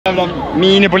Jävla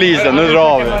minipolisen, nu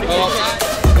drar vi.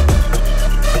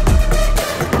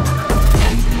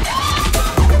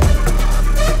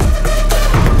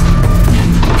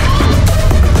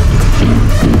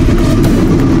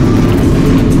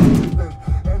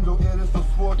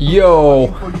 Yo,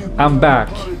 I'm back,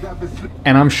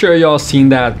 and I'm sure y'all seen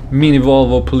that mini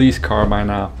Volvo police car by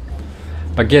now.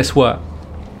 But guess what?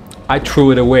 I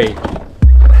threw it away.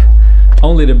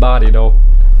 Only the body though.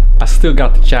 I still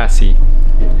got the chassis.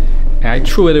 And I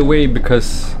threw it away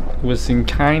because it was in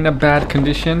kinda bad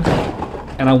condition,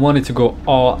 and I wanted to go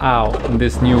all out in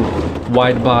this new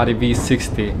Widebody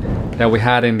V60 that we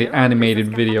had in the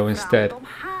animated video instead.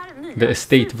 The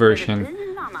estate version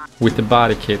with the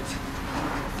body kit.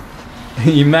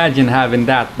 Imagine having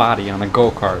that body on a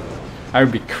go-kart. That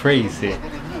would be crazy.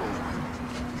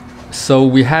 So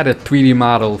we had a 3D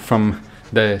model from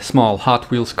the small Hot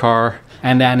Wheels car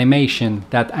and the animation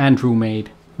that Andrew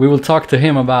made. We will talk to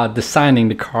him about designing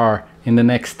the car in the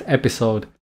next episode.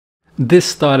 This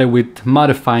started with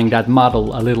modifying that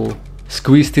model a little.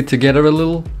 Squeezed it together a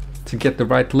little to get the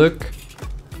right look.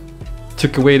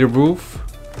 Took away the roof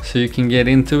so you can get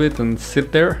into it and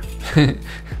sit there.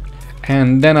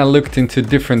 And then I looked into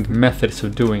different methods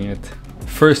of doing it.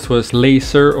 First was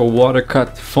laser or water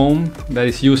cut foam that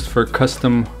is used for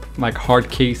custom like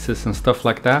hard cases and stuff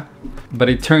like that. But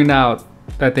it turned out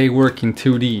that they work in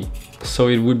 2D, so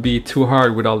it would be too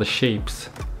hard with all the shapes.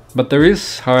 But there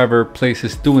is, however,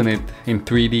 places doing it in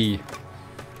 3D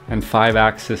and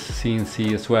 5-axis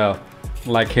CNC as well,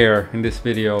 like here in this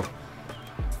video.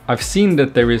 I've seen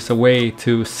that there is a way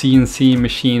to CNC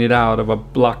machine it out of a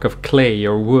block of clay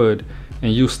or wood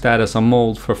and use that as a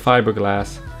mold for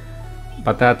fiberglass,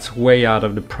 but that's way out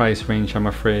of the price range, I'm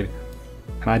afraid.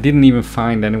 And I didn't even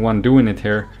find anyone doing it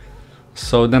here,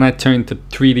 so then I turned to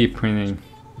 3D printing.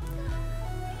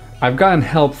 I've gotten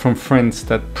help from friends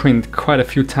that print quite a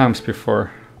few times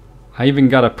before. I even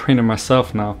got a printer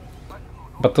myself now,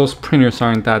 but those printers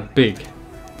aren't that big.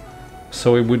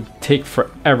 So it would take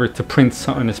forever to print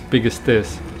something as big as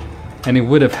this, and it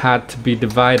would have had to be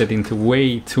divided into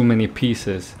way too many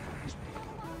pieces.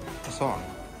 Vad sa han?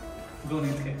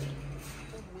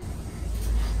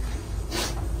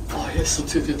 Jag är så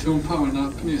trött, jag tog en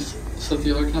powernap nyss så att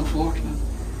jag knappt vaknade.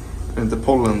 Är det inte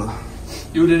pollen då?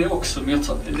 Jo, det är det också, men jag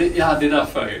det är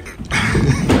därför ju.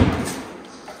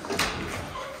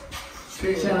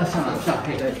 Tjena,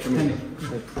 hej.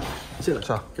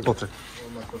 Tja, Patrik.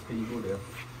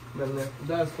 Men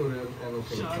där står det en och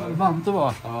printar. Vad varmt det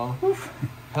var. Ja.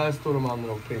 Här står de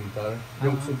andra och printar. Det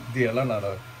är också delarna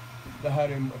där. Det här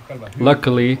är själva huvudet.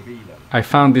 Luckily, I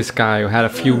found this guy who had a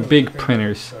few big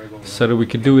printers so that we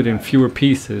could do it in fewer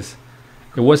pieces.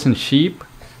 It wasn't cheap,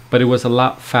 but it was a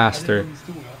lot faster.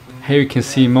 Here you can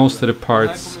see most of the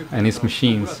parts and his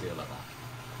machines.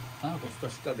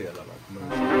 Största delarna.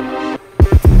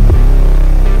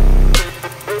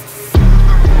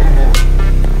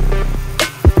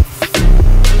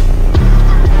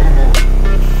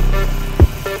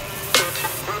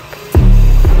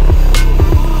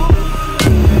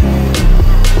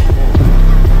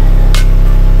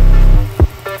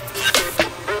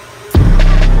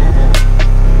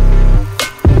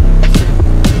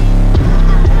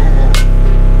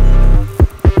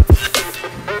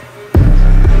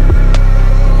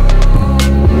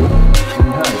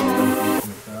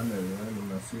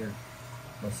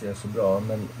 Man ser så bra,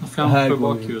 men här går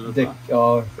bakhjulet,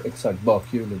 ja, exakt,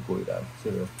 bakhjulet går ju där,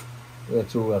 ser du. Och jag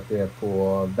tror att det är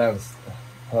på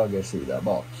höger sida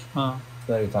bak.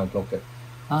 Där är ju tanklocket.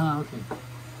 Okej.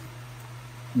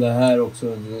 Det här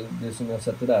också, det som jag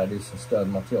sätter där, det är så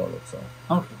stödmaterial också.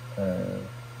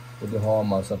 Och det har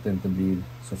man så att det inte blir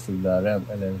så fula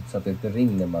eller så att det inte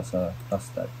rinner massa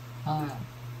plast där.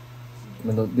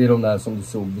 Men det är de där som du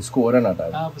såg vid skårarna där.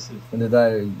 Ja, precis. Men det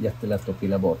där är jättelätt att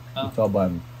pilla bort. Du tar bara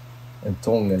en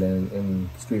tång eller en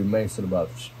screwmacer och bara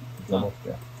dra bort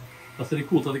det. Alltså det är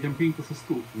coolt att det kan printa så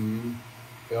stort.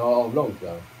 Ja, avlångt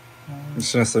ja. Det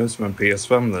känns nästan ut som en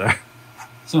PS5 det där.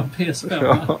 Som en PS5?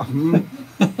 Ja.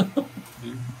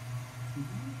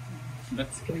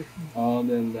 Ja,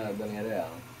 den nere är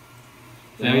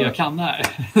ja. Jag kan det här.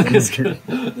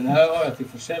 Den här har jag till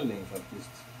försäljning faktiskt.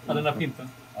 Ja, den där printen.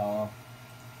 Ja.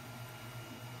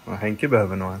 Henke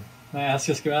behöver nog en. Nej, alltså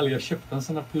jag ska vara ärlig, jag köpte en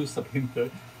sån här Prusa-printer.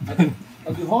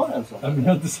 Ja, du har en sån? Ja, men jag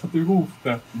har inte satt ihop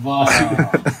det. Va?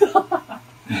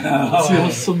 Alltså jag har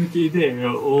så mycket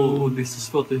idéer och det är så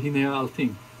svårt att hinna göra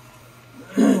allting.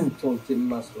 12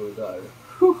 timmar står det där.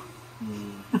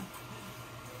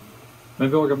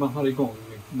 Men vågar man ha det igång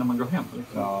när man går hem?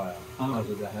 Liksom? Ja.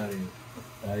 Alltså det här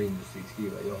är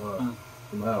industriskriva.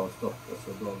 De här har stått,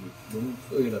 alltså de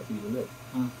står hela tiden nu.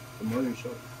 De har ju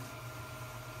kört.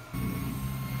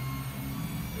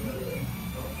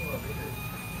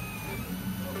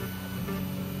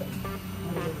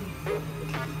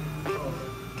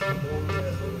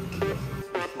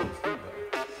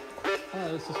 Det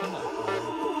är så sån där.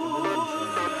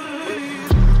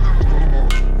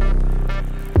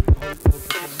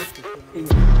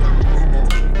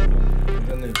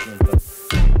 Den är utlämpad.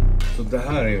 Så det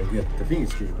här är ju en jättefin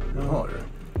skriva. Den har du.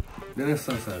 Det är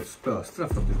nästan så här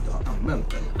spöstraff att du inte har använt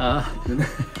den. Ja.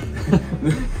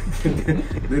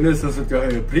 Det är nästan så att jag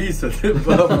höjer priset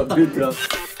bara för att du inte har...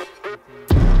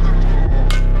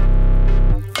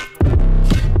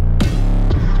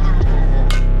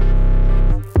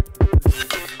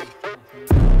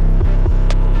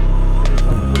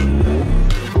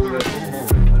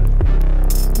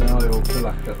 Den har jag också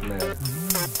lackat med.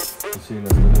 Det ser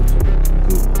nästan ut som ett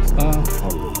gubb.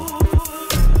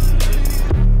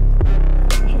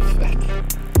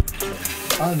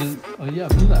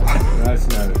 Jävlar. Det här är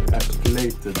sån här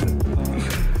articulated.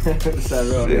 Så här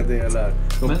rörliga delar.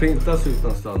 De printas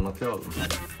utan standmaterial.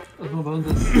 Man behöver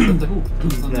inte sätta ihop.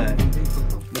 Nej.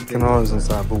 Kan ha en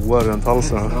sån här boa runt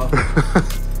halsen. Ja.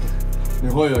 Nu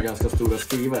har jag ganska stora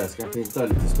skrivare. Jag ska printa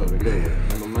lite större grejer.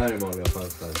 Men de är i vanliga fall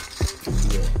så här.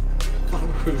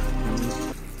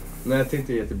 Nej, jag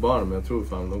tänkte ge till barn, men jag tror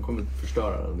fan de kommer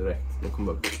förstöra den direkt. De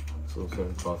kommer bara... Så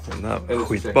den tar sig. Den där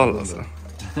skitball alltså.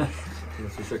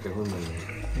 Jag ska försöka hunden.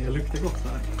 Jag luktar gott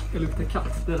här. Jag luktar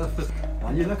katt. Det är därför.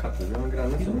 Han gillar katter. Vi har en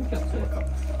granne som katt.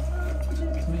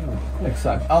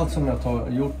 Exakt. Allt som jag har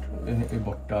gjort är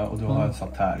borta och då har jag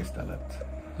satt här istället.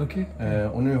 Okej.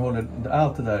 Och nu håller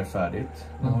allt det där är färdigt.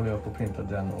 Nu håller jag på att printa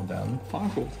den och den. Fan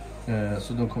coolt.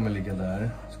 Så de kommer ligga där.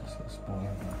 Ska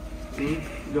se,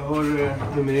 jag har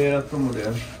numrerat dem och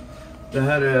det. Det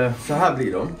här är, så här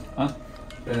blir de.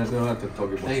 Det har jag inte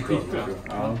tagit bort. Det är skitbra.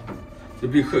 Ja. Det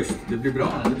blir schysst, det blir bra.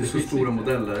 Det är så stora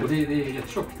modeller. Och det är rätt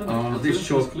tjockt. Ja, det är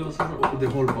tjockt och det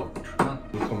håller bort.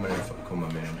 Nu kommer det komma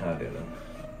med den här delen.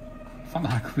 Fan, det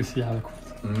här kommer bli så jävla coolt.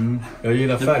 Jag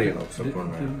gillar färgen också på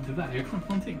den här. Det väger knappt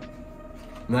någonting.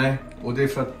 Nej, och det är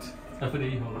för att... Därför det är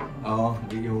ihållet. Ja,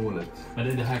 det är ihållet.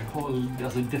 Men det här håll,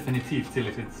 alltså definitivt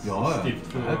tillräckligt stift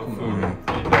för... Det här kommer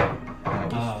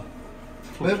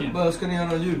Vad ska ni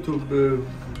göra en YouTube-film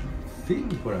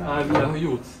på det här? Nej, vi har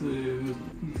gjort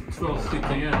 2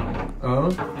 stycken redan.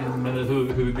 Ja. Men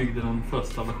hur vi byggde den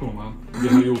första versionen. Vi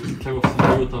har gjort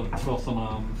karossen av 2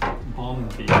 sådana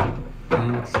barnbilar.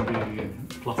 Som vi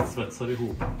plastsvetsade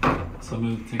ihop. Så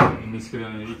nu tänkte jag, nu ska vi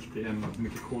göra en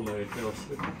mycket coolare kaross.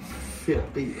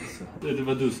 Fet bil alltså. Det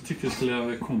var du som tyckte du skulle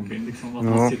göra kombin liksom. Att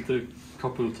man sitter,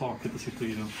 kapar ut taket och sitter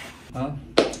i den. Ja.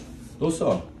 Då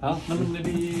så. Ja, men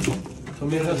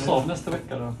vi hörs av nästa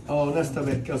vecka då. Ja, nästa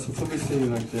vecka så får vi se hur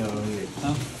långt jag vill.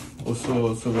 Ja. Och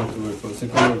så vet vi på. Sen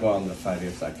kommer det vara andra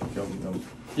färger säkert.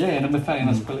 Ja, de med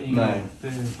färgerna spelar ingen roll. Nej.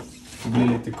 Det blir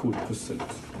lite coolt pussel.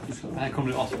 Det här kommer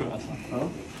bli asbra alltså. Ja.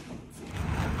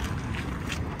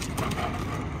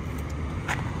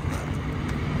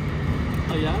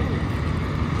 Ja, jävlar.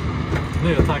 Nu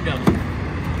är jag taggad.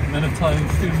 Men det tar en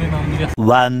stund innan det...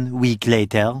 1 week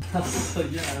later. Alltså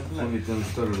jävlar. En liten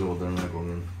större låda den här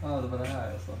gången. Ja, det var det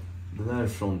här alltså. Den här är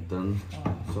fronten.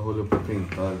 Så håller jag på och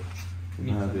printar den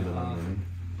här delen av den.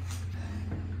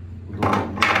 Och då har jag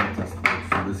testat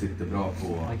också. Det sitter bra på...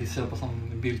 Man kan se på sån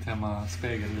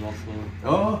Biltema-spegel.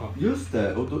 Ja, just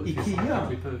det. Och då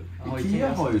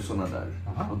Ikea har ju såna där.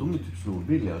 Och de är typ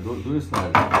snorbilliga. Då är det sån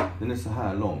här, den är så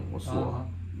här lång och så. Aha.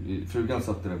 Frugan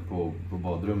satte den på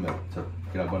badrummet så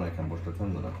att grabbarna kan borsta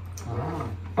tänderna.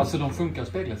 Alltså de funkar att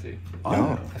spegla sig i?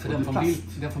 Ja. För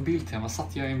den från Biltema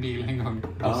satt jag i en bil en gång.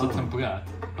 Så temporärt.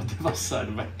 Och det var så här,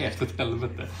 det var helt ett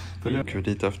helvete. Ska vi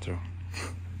dit efter då?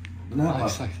 Den här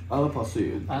alla passar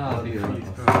ju. Det är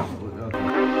skitbra.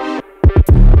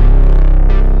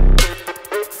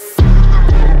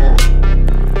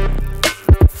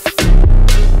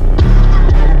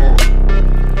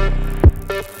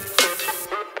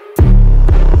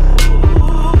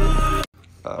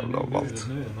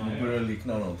 Det börjar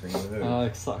likna någonting, eller hur? Ja,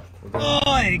 exakt.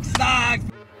 Exakt!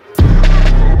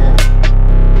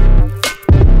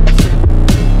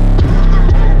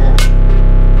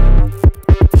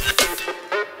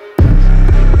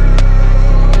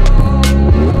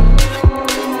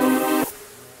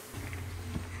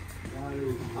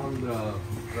 Andra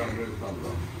rutan då.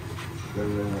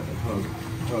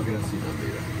 Högra sidan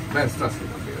blir det. Vänstra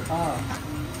sidan blir det.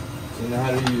 Så det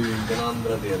här är ju den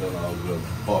andra delen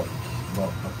av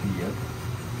bakpartiet.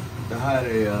 Det här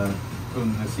är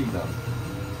undersidan.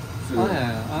 Så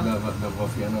där var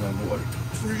fenarna går.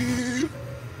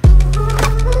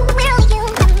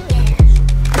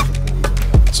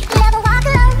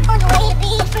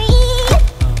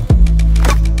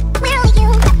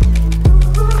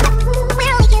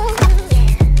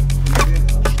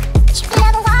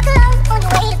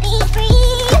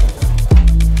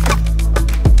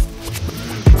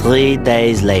 Three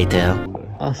days later.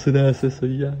 Alltså det här ser så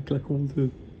jäkla coolt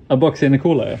ut. Ja, baksidan är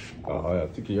coolare. Ja,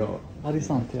 jag tycker jag. Ja, det är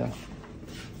sant, ja.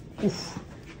 Uff.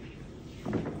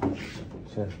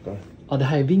 Käftar. Ja, det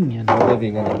här är vingen. Ja, det är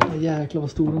vingarna. Ja, jäklar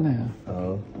vad stor den är.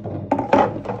 Ja.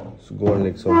 Så går den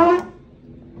liksom.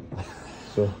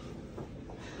 Så.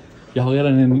 Jag har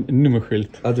redan en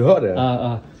nummerskylt. Ja, du hör det?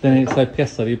 Ja. Den är så här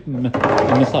pressad i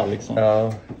metall liksom.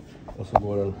 Ja. Och så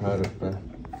går den här uppe.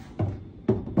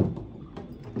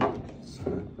 Så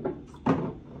här.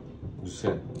 Du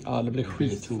ser. Ja, det blir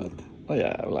skitfett. Åh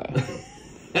jävlar.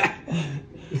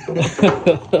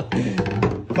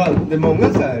 Fan, det är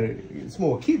många så här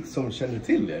små kids som känner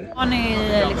till er. Har ni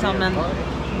liksom en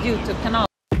YouTube-kanal?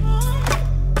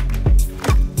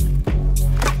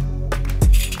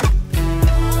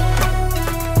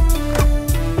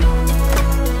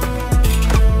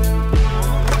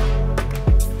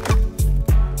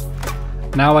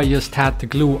 Now I just had to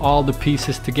glue all the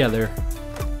pieces together.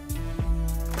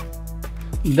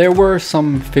 There were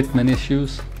some fitment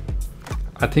issues.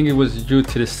 I think it was due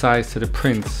to the size of the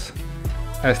prints,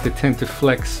 as they tend to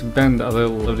flex, bend a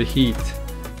little of the heat,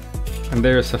 and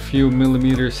there's a few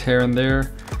millimeters here and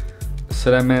there,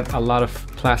 so that meant a lot of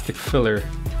plastic filler.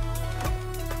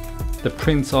 The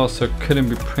prints also couldn't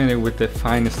be printed with the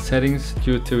finest settings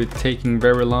due to it taking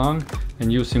very long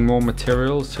and using more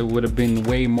materials, so it would have been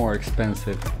way more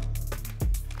expensive.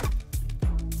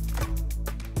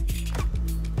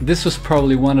 This was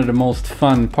probably one of the most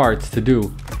fun parts to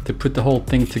do, to put the whole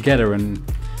thing together and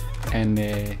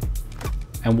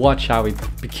watch how it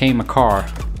became a car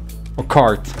or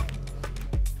cart.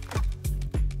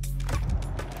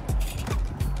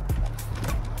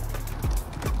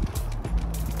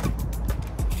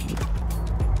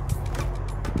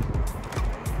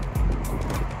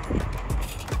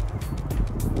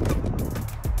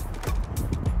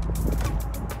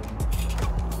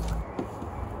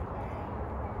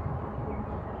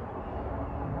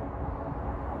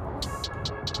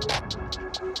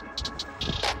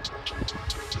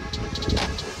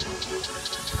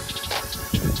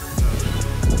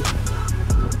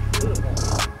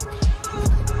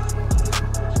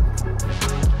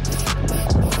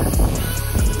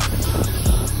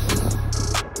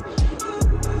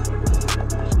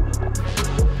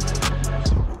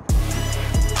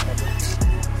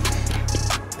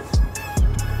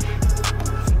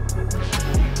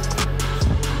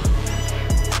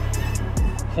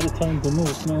 Kan du ta inte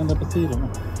emot med ända på sidorna?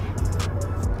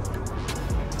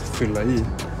 Fylla i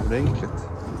ordentligt.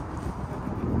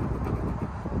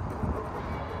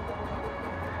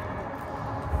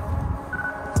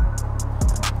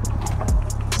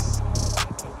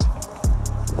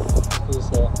 Ska vi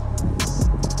se.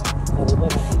 Ja, det är bra.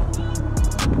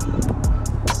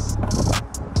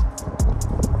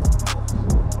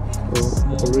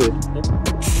 Håller du?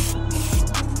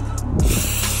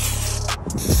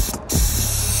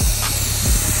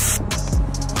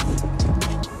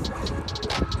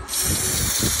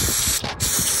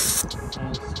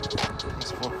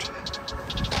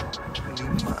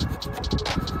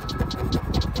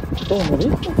 Kommer det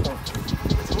inte?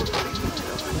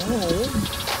 Ja.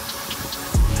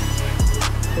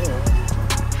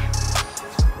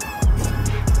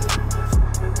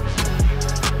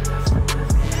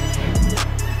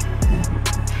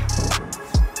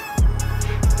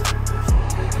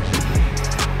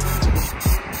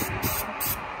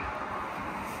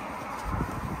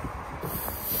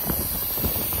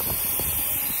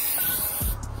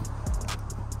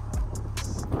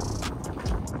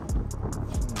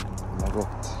 Gott.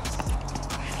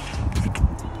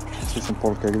 Precis som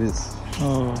polkagris.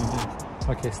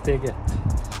 Okej, steg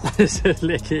 1.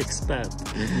 Leker expert.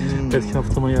 Vet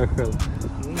knappt vad man gör själv.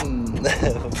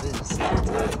 Vad mysigt.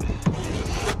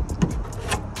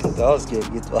 Inte alls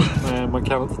geggigt, va? Nej, man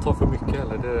kan inte ta för mycket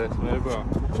heller. Det är det som är bra.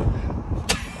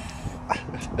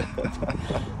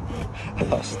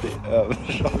 Alltså, det är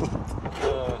överallt.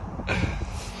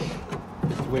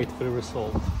 Wait for the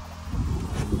result.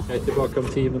 Jag är tillbaka om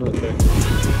 10 minuter.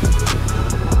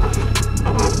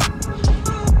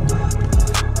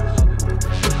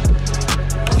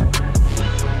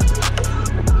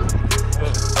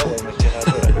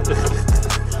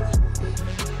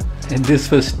 And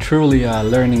this was truly a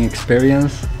learning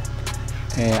experience.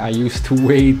 I used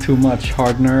way too much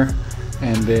hardener,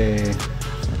 and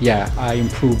yeah, I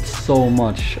improved so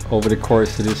much over the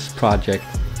course of this project.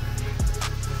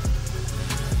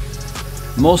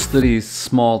 Most of these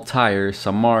small tires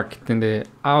are marked in the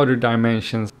outer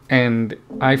dimensions, and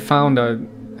I found a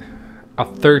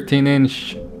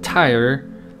 13-inch tire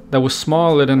that was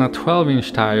smaller than a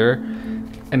 12-inch tire,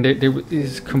 and it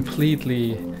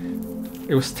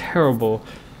was terrible.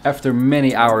 After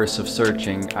many hours of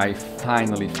searching, I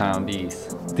finally found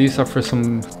these. These are for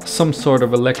some sort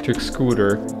of electric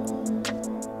scooter.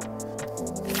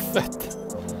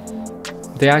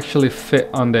 They actually fit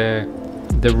on the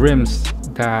rims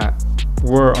that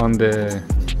were on the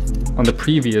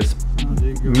previous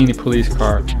mini police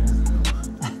car.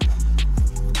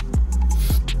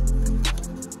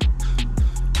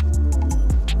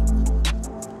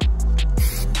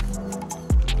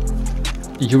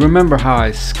 You remember how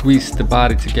I squeezed the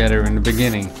body together in the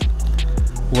beginning?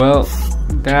 Well,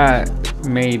 that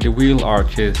made the wheel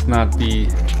arches not be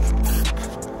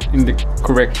in the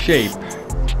correct shape,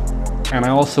 and I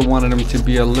also wanted them to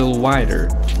be a little wider,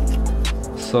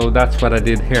 so that's what I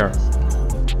did here.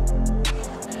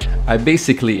 I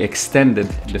basically extended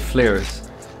the flares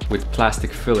with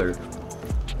plastic filler,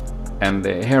 and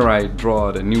here I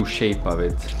draw the new shape of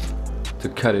it to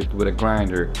cut it with a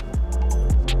grinder.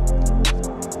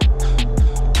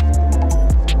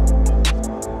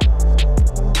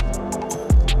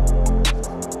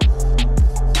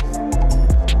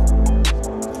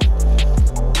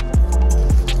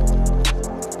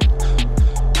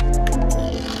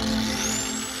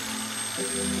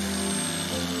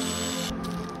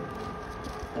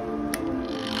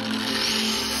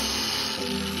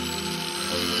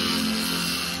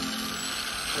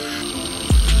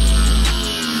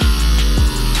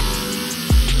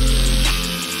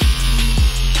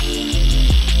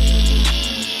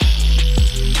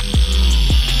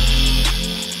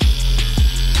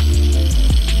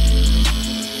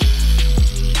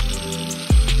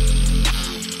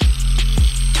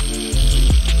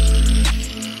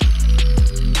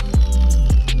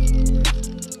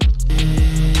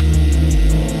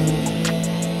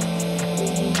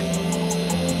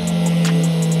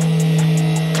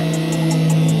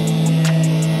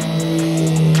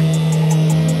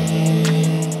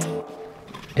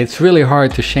 It's really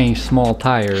hard to change small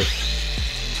tires.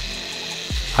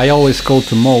 I always go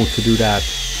to Mo to do that,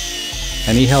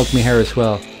 and he helped me here as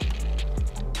well.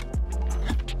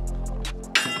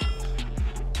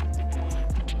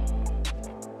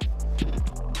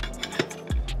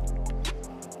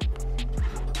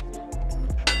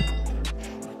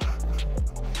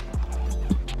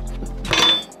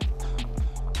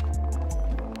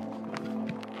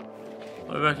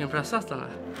 Har du verkligen pressat den här?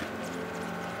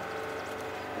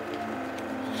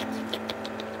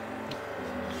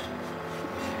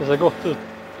 Det ser gott ut.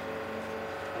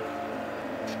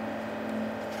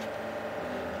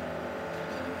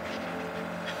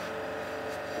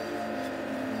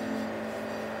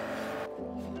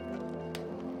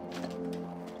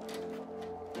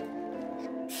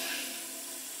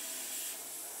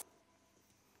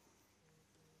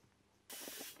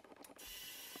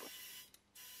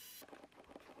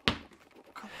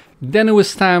 Then it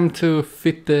was time to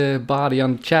fit the body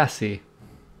on the chassis.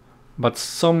 But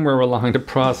somewhere along the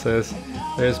process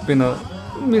there's been a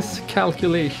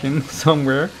miscalculation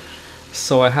somewhere,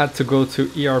 so I had to go to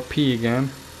ERP again.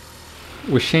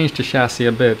 We changed the chassis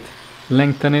a bit,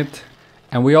 lengthened it,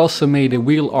 and we also made the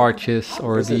wheel arches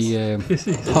or the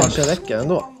hubs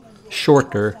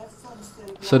shorter,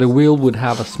 so the wheel would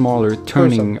have a smaller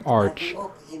turning arch.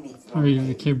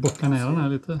 Vi kan ju bocka ner den här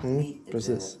lite.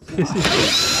 Precis.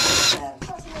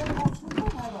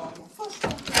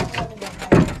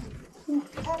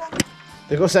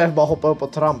 Det går säkert bara hoppa upp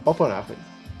och trampa på den här skiten.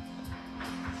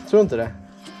 Tror inte det?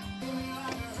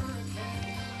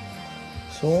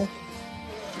 Så.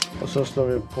 Och så slår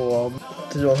vi på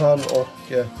 10,5 och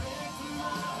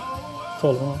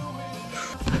 12,5.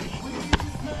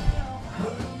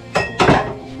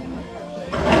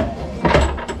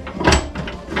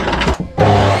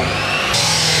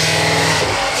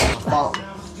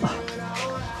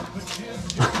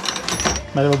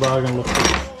 Men det var bara ögonloppet.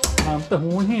 Inte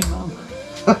hornhinnan.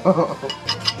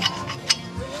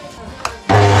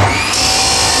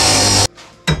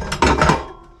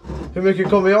 Hur mycket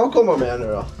kommer jag komma med nu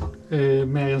då?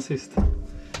 Mer än sist.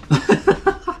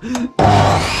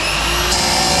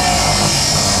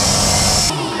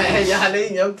 Nej, jag hade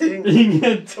ingenting.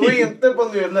 Ingenting. Och inte på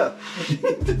nyllet.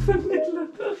 Inte på nyllet.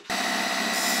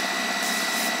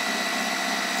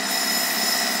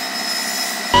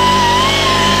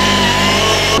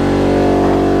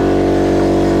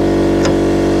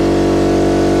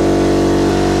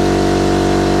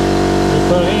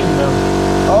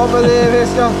 Ja, men vi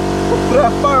ska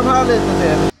preppa de här lite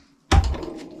till.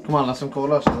 Om alla som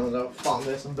kollar så undrar vad fan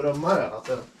det är som brummar hela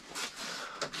tiden.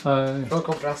 Från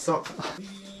kompressor.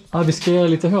 Ja, vi ska göra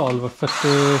lite hål för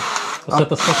att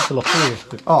sätta stopplotter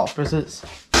i. Typ. Ja, precis.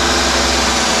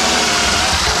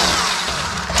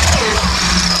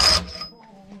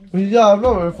 Hur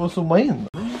jävlar vad du får zooma in.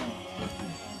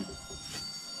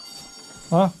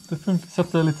 Ja, det funkar.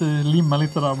 Sätter lite, limma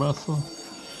lite där bara så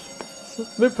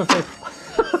det är perfekt.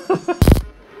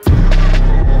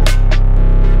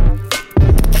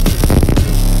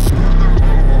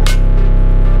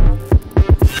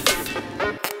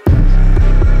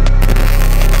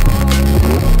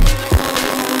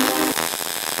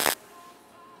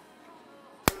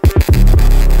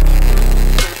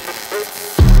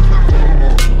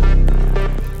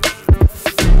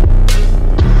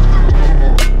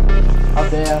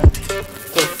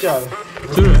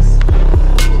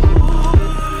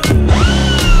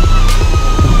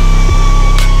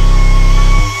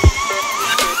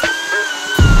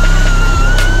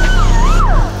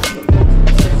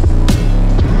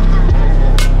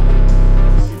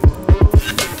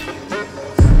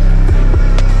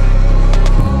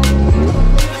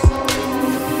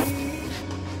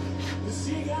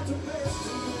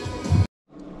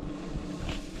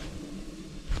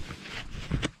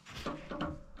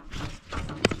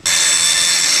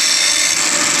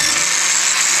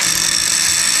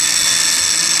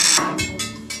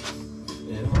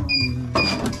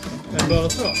 Bara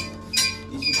så.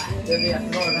 Det är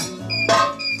jättebra det.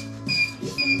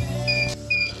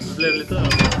 Det blev lite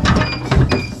över.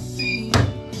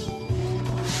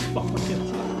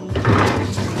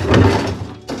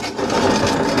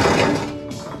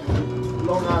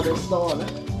 Lång arbetsdag eller?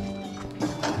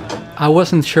 I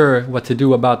wasn't sure what to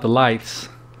do about the lights,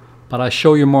 but I'll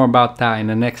show you more about that in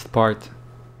the next part.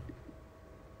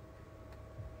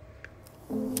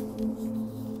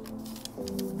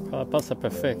 Ja, det passar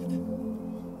perfekt.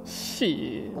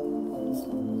 Shit.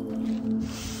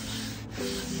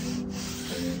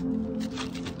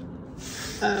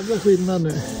 Jävla skillnad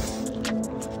nu.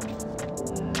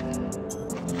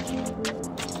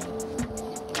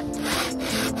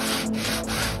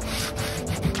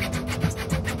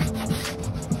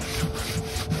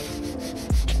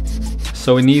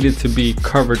 So it needed to be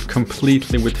covered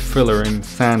completely with filler and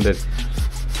sanded.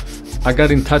 I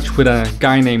got in touch with a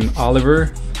guy named Oliver.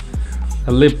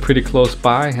 I live pretty close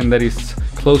by and that is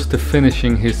close to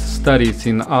finishing his studies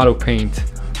in auto paint.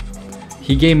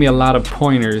 He gave me a lot of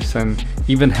pointers and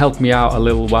even helped me out a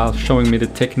little while showing me the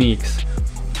techniques.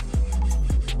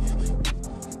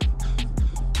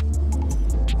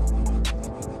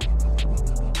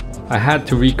 I had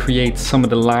to recreate some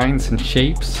of the lines and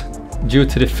shapes due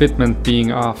to the fitment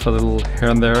being off a little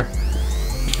here and there,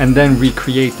 and then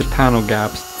recreate the panel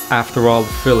gaps after all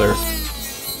the filler.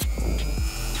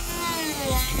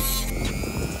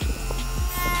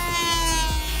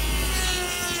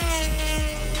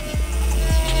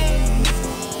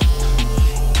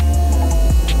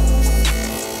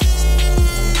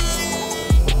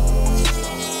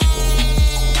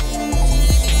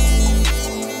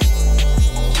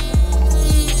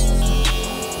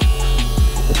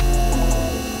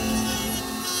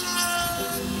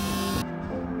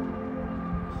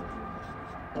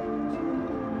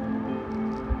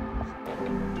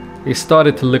 It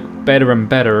started to look better and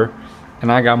better,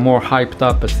 and I got more hyped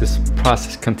up as this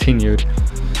process continued.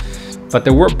 But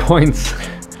there were points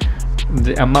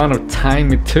the amount of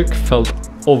time it took felt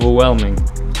overwhelming.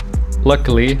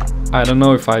 Luckily, I don't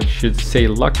know if I should say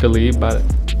luckily, but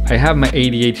I have my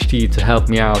ADHD to help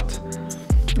me out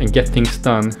and get things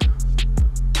done,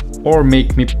 or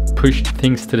make me push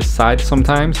things to the side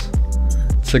sometimes.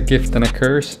 It's a gift and a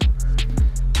curse.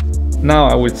 Now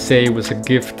I would say it was a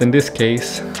gift in this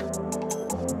case.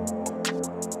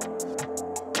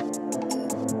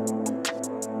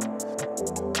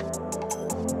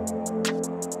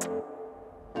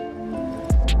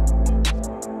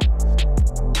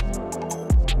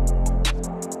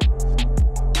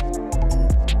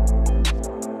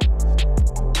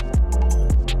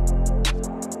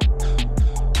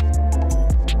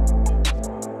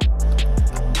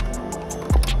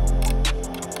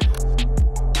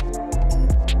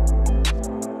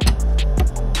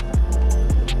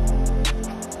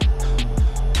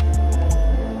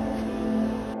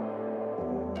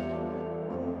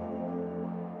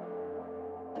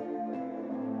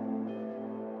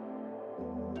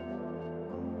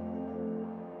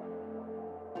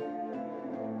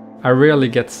 I rarely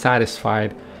get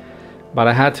satisfied, but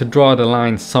I had to draw the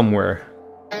line somewhere.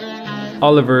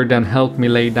 Oliver then helped me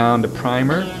lay down the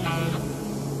primer.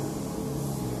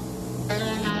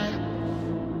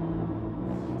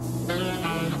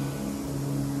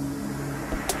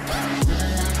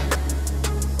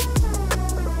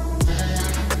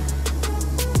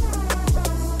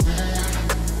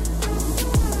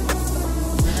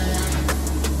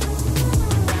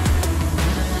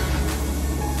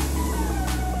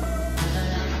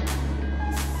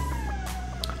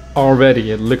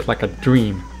 Already it looked like a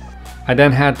dream. I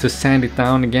then had to sand it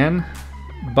down again,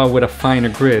 but with a finer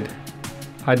grid.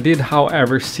 I did,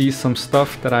 however, see some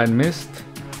stuff that I had missed.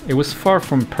 It was far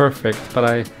from perfect, but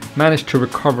I managed to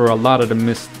recover a lot of the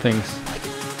missed things.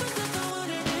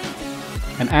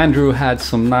 And Andrew had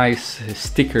some nice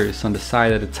stickers on the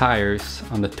side of the tires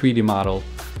on the 3D model.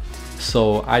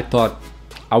 So I thought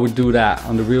I would do that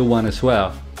on the real one as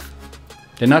well.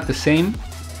 They're not the same,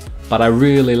 but I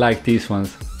really like these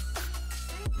ones.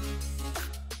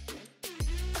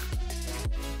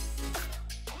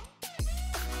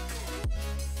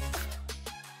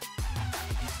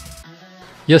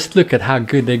 Just look at how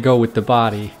good they go with the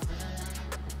body.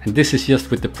 And this is just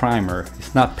with the primer,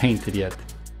 it's not painted yet.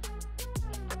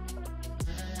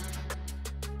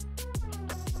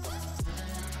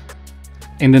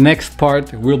 In the next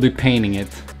part we'll be painting it.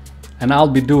 And I'll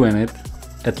be doing it,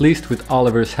 at least with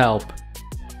Oliver's help.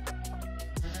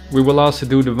 We will also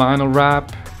do the vinyl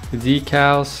wrap, the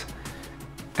decals,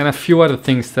 and a few other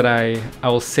things that I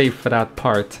will save for that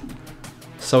part.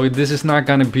 So this is not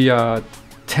gonna be a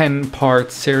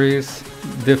 10-part series.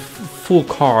 The full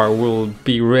car will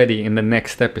be ready in the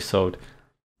next episode.